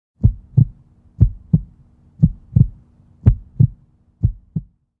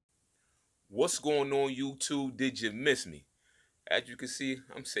What's going on, YouTube? Did you miss me? As you can see,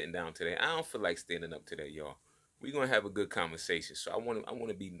 I'm sitting down today. I don't feel like standing up today, y'all. We're gonna have a good conversation. So I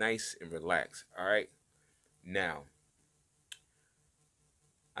wanna be nice and relaxed. All right. Now,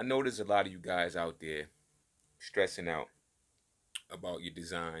 I know there's a lot of you guys out there stressing out about your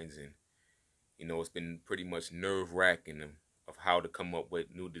designs, and it's been pretty much nerve-wracking of how to come up with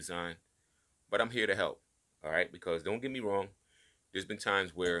new design. But I'm here to help. All right, because don't get me wrong, there's been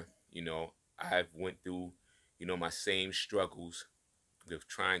times where I've went through my same struggles with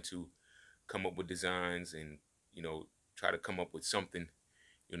trying to come up with designs and try to come up with something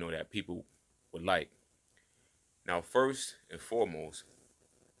that people would like. Now, first and foremost,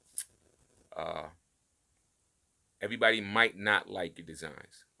 uh everybody might not like your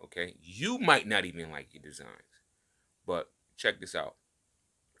designs. Okay, you might not even like your designs, but check this out.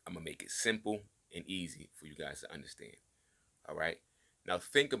 I'm gonna make it simple and easy for you guys to understand. All right, now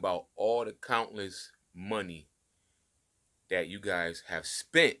think about all the countless money that you guys have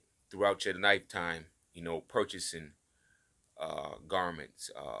spent throughout your lifetime, purchasing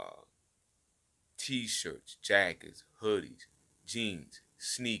garments, t-shirts, jackets, hoodies, jeans,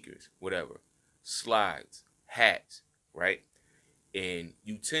 sneakers, whatever, slides, hats, right? And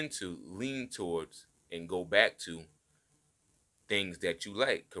you tend to lean towards and go back to things that you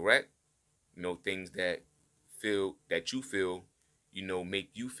like, correct? Things that you feel,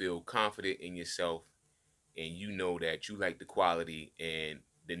 make you feel confident in yourself, and that you like the quality, and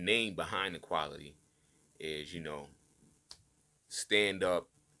the name behind the quality is, stand up,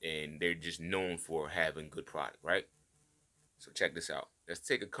 and they're just known for having good product, right? So check this out. Let's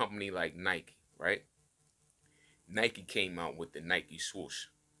take a company like Nike, right? Nike came out with the Nike swoosh,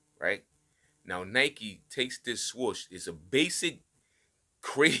 right? Now Nike takes this swoosh. It's a basic,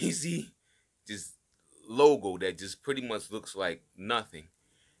 crazy, just logo that just pretty much looks like nothing,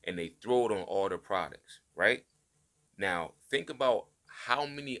 and they throw it on all their products, right? Now think about how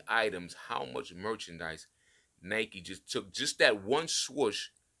many items, how much merchandise Nike just took, just that one swoosh,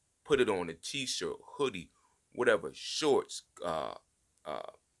 put it on a t-shirt, hoodie, whatever, shorts,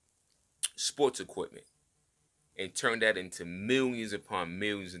 sports equipment, and turned that into millions upon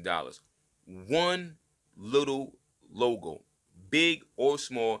millions of dollars. One little logo, big or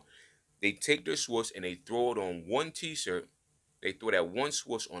small, they take their swoosh and they throw it on one t-shirt. They throw that one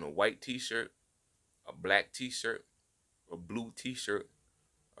swoosh on a white t-shirt, a black t-shirt, a blue t-shirt,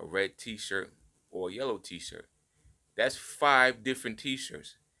 a red t-shirt, or a yellow t-shirt. That's 5 different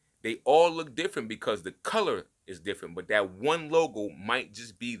t-shirts. They all look different because the color is different, but that one logo might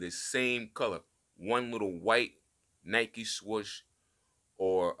just be the same color. One little white Nike swoosh,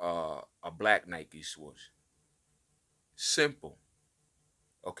 or a black Nike swoosh. Simple.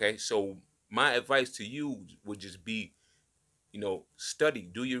 Okay, so my advice to you would just be, study,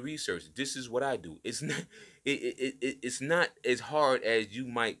 do your research. This is what I do. It's not it's not as hard as you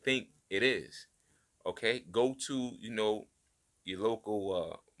might think it is. Okay, go to your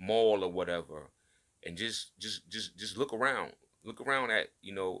local mall or whatever, and just look around. Look around at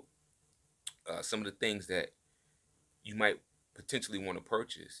some of the things that you might potentially want to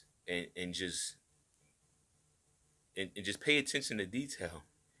purchase, and just pay attention to detail.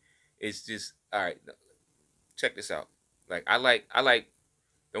 It's just, all right. Check this out. Like I like.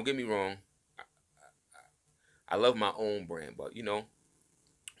 Don't get me wrong. I love my own brand, but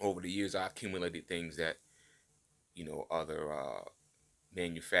over the years I accumulated things that other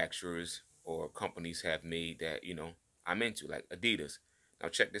manufacturers or companies have made that I'm into, like Adidas. Now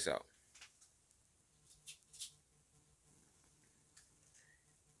check this out.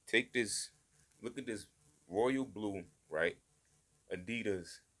 Take this. Look at this royal blue, right?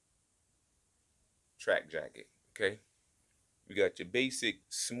 Adidas track jacket. Okay, we got your basic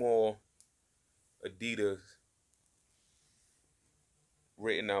small Adidas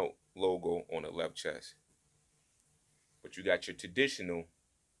written out logo on the left chest, but you got your traditional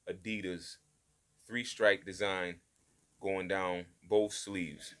Adidas 3-stripe design going down both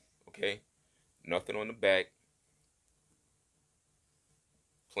sleeves. Okay, nothing on the back,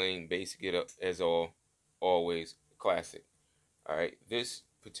 plain basic it up as always, classic. All right, this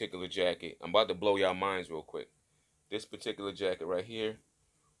particular jacket, I'm about to blow y'all minds real quick. This particular jacket right here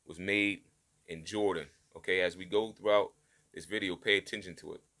was made in Jordan. Okay, as we go throughout this video, pay attention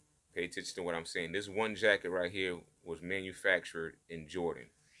to it. Pay attention to what I'm saying. This one jacket right here was manufactured in Jordan.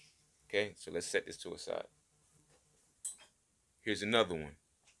 Okay, so let's set this to a side. Here's another one.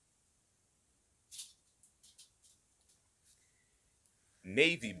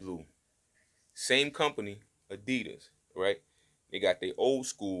 Navy blue. Same company, Adidas, right? They got their old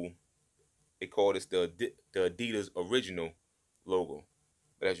school, they call this the Adidas original logo.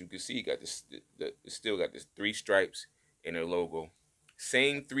 But as you can see, you got this. It still got this 3 stripes in their logo.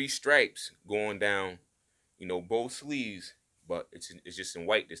 Same 3 stripes going down, both sleeves, but it's just in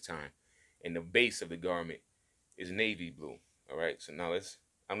white this time. And the base of the garment is navy blue. All right. So now let's.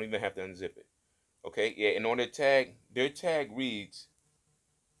 I don't even have to unzip it. Okay. Yeah. And on their tag reads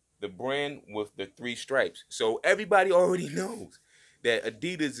the brand with the 3 stripes. So everybody already knows that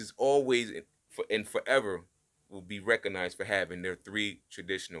Adidas is always and forever will be recognized for having their 3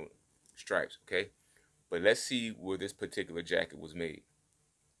 traditional stripes. Okay. But let's see where this particular jacket was made.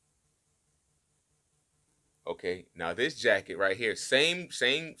 Okay, now this jacket right here, same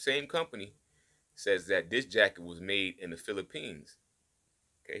company, says that this jacket was made in the Philippines.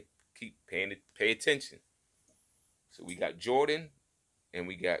 Okay, pay attention. So we got Jordan, and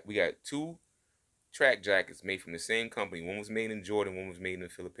we got 2 track jackets made from the same company. One was made in Jordan, one was made in the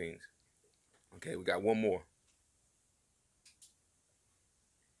Philippines. Okay, we got one more.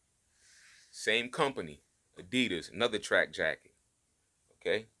 Same company, Adidas, another track jacket.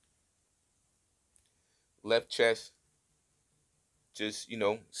 Okay, left chest, just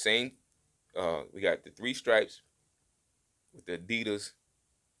same. We got the 3 stripes with the Adidas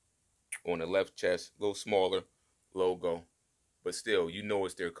on the left chest, a little smaller logo, but still,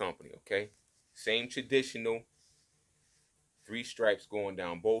 it's their company. Okay, same traditional 3 stripes going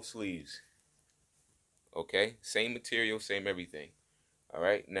down both sleeves. Okay, same material, same everything. All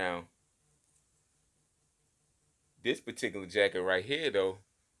right, now this particular jacket right here though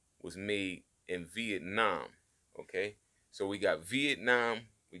was made in Vietnam. Okay, so we got Vietnam,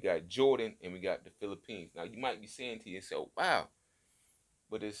 we got Jordan, and we got the Philippines. Now you might be saying to yourself, "Wow,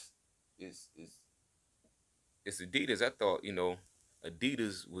 but it's Adidas. I thought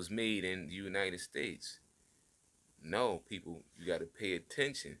Adidas was made in the United States." No, people, you got to pay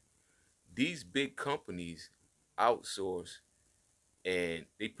attention. These big companies outsource, and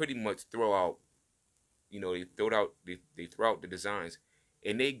they pretty much throw out, they throw out the designs,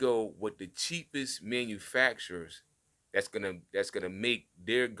 and they go with the cheapest manufacturers. That's gonna make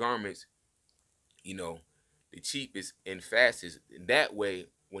their garments, the cheapest and fastest. And that way,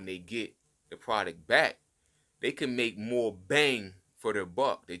 when they get the product back, they can make more bang for their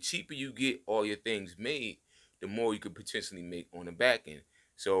buck. The cheaper you get all your things made, the more you could potentially make on the back end.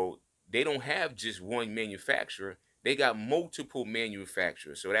 So they don't have just one manufacturer. They got multiple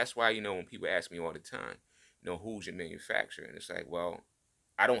manufacturers. So that's why, when people ask me all the time, who's your manufacturer? And it's like, well,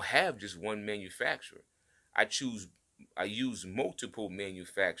 I don't have just one manufacturer. I use multiple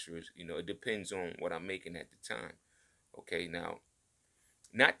manufacturers. It depends on what I'm making at the time. Okay, now,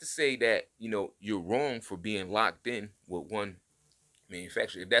 not to say that, you're wrong for being locked in with one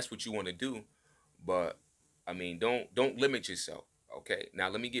manufacturer if that's what you want to do, but I mean, don't limit yourself. Okay, now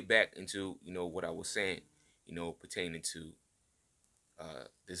let me get back into what I was saying, pertaining to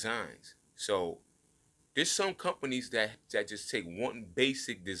designs. So there's some companies that just take one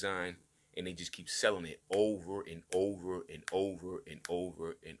basic design and they just keep selling it over and over and over and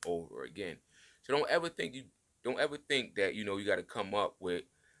over and over again. So don't ever think that you got to come up with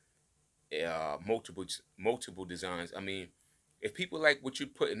multiple designs. I mean, if people like what you're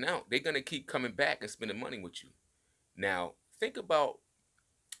putting out, they're gonna keep coming back and spending money with you. Now, think about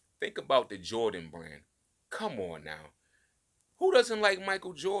the Jordan brand. Come on now. Who doesn't like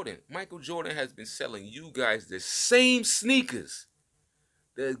Michael Jordan? Michael Jordan has been selling you guys the same sneakers,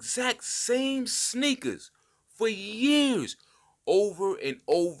 the exact same sneakers for years, over and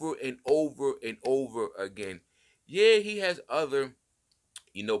over and over and over again. Yeah, he has other,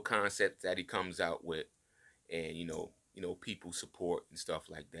 concepts that he comes out with, and people support and stuff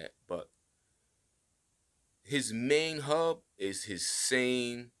like that. But his main hub is his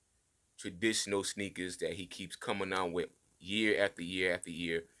same traditional sneakers that he keeps coming out with year after year after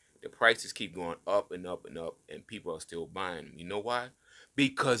year. The prices keep going up and up and up, and people are still buying them. You know why?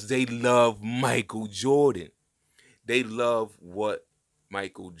 Because they love Michael Jordan. They love what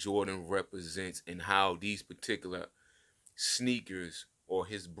Michael Jordan represents and how these particular sneakers or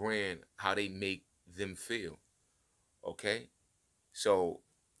his brand, how they make them feel. Okay? So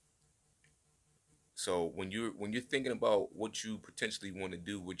when you're thinking about what you potentially want to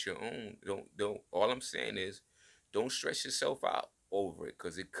do with your own, don't all I'm saying is don't stress yourself out over it,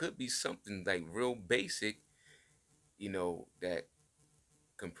 because it could be something like real basic, that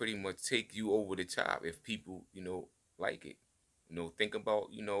can pretty much take you over the top if people, like it. Think about,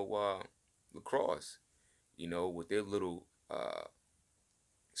 lacrosse, with their little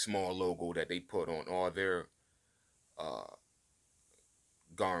small logo that they put on all their uh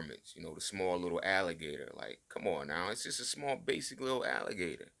garments, the small little alligator. Like, come on now, it's just a small basic little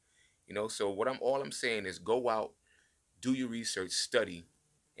alligator. So all I'm saying is go out, do your research, study,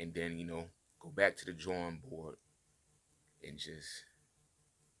 and then, you know, go back to the drawing board and just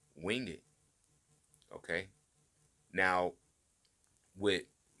wing it. Okay. Now, with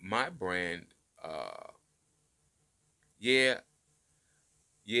my brand, yeah,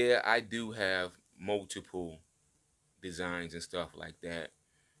 I do have multiple designs and stuff like that.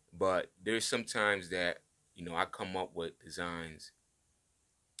 But there's sometimes that, you know, I come up with designs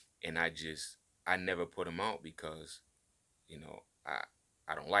and I never put them out because, you know,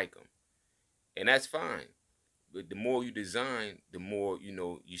 I don't like them. And that's fine. But the more you design, the more, you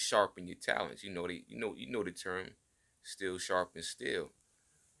know, you sharpen your talents. You know the term, still sharpens steel.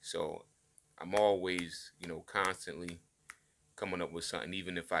 So I'm always, you know, constantly coming up with something,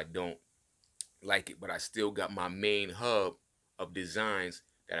 even if I don't like it, but I still got my main hub of designs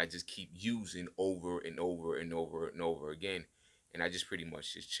that I just keep using over and over and over and over again. And I just pretty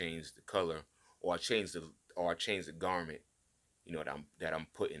much just change the color, or I change the garment, you know, that I'm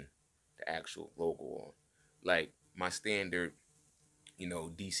putting the actual logo on. Like my standard, you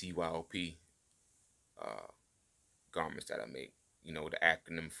know, DCYOP garments that I make, you know, the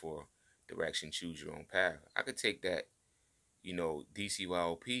acronym for Direction, Choose Your Own Path. I could take that, you know,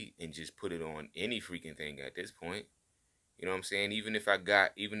 DCYOP and just put it on any freaking thing at this point. You know what I'm saying? Even if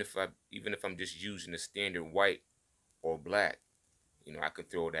I'm just using a standard white or black, you know, I could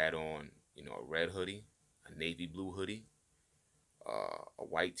throw that on, you know, a red hoodie, a navy blue hoodie, a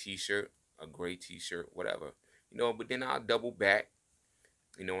white t-shirt, a gray t-shirt, whatever. You know, but then I'll double back,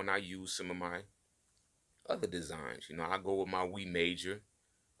 you know, and I use some of my other designs. You know, I go with my We Major,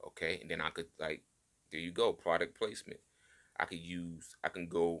 okay, and then I could, like, there you go, product placement. I can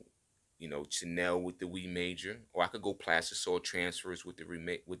go, you know, chennile with the We Major, or I could go plastisol transfers with the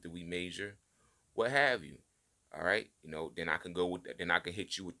We Major, what have you. All right, you know, then I can go with then I can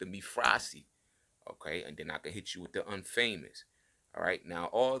hit you with the Me Frosty, okay, and then I can hit you with the Unfamous. All right, now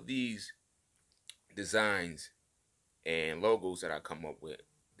all these designs and logos that I come up with,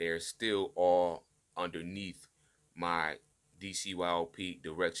 they're still all underneath my DCYOP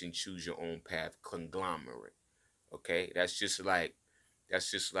Direction, Choose Your Own Path conglomerate. Okay, that's just like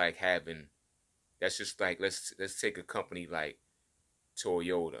having, that's just like, let's take a company like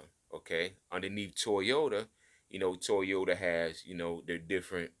Toyota. Okay, underneath Toyota, you know, Toyota has, you know, their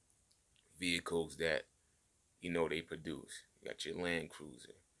different vehicles that, you know, they produce. You got your Land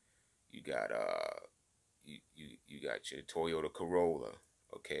Cruiser, you got you got your Toyota Corolla,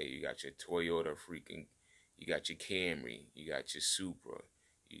 okay, you got your Toyota you got your Camry, you got your Supra,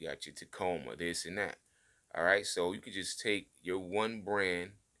 you got your Tacoma, this and that. All right, so you could just take your one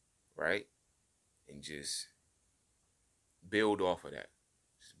brand, right, and just build off of that.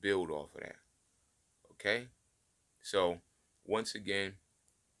 Just build off of that. Okay? So, once again,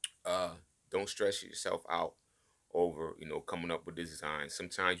 don't stress yourself out over, you know, coming up with designs.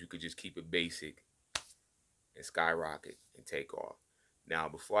 Sometimes you could just keep it basic and skyrocket and take off. Now,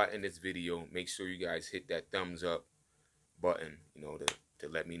 before I end this video, make sure you guys hit that thumbs up button, you know, to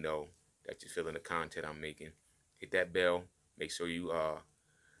let me know that you're feeling the content I'm making. Hit that bell. Make sure you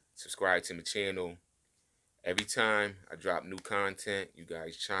subscribe to my channel. Every time I drop new content, you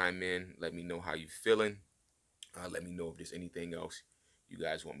guys chime in. Let me know how you feeling. Let me know if there's anything else you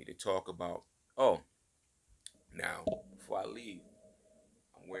guys want me to talk about. Oh, now, before I leave,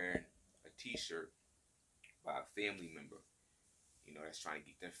 I'm wearing a t-shirt by a family member, you know, that's trying to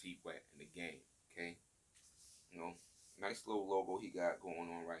get their feet wet in the game, okay? You know, nice little logo he got going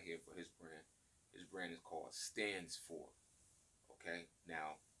on right here for his brand. His brand is called Stands For, okay?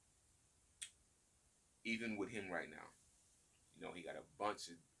 Now, even with him right now, you know, he got a bunch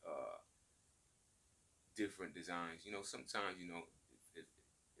of different designs. You know, sometimes, you know, it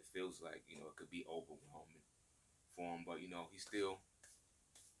feels like, you know, it could be overwhelming for him, but, you know, he's still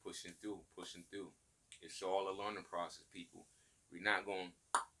pushing through. It's all a learning process, people. We're not going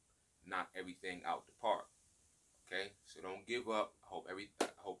to knock everything out the park, okay? So don't give up. I hope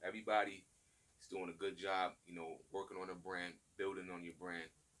everybody is doing a good job, you know, working on a brand, building on your brand,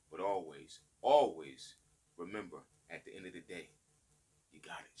 but always remember, at the end of the day, you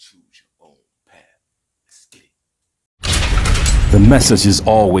got to choose your own path. Let's get it. The message is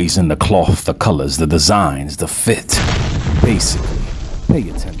always in the cloth, the colors, the designs, the fit. Basically, pay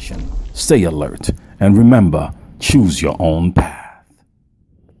attention, stay alert, and remember, choose your own path.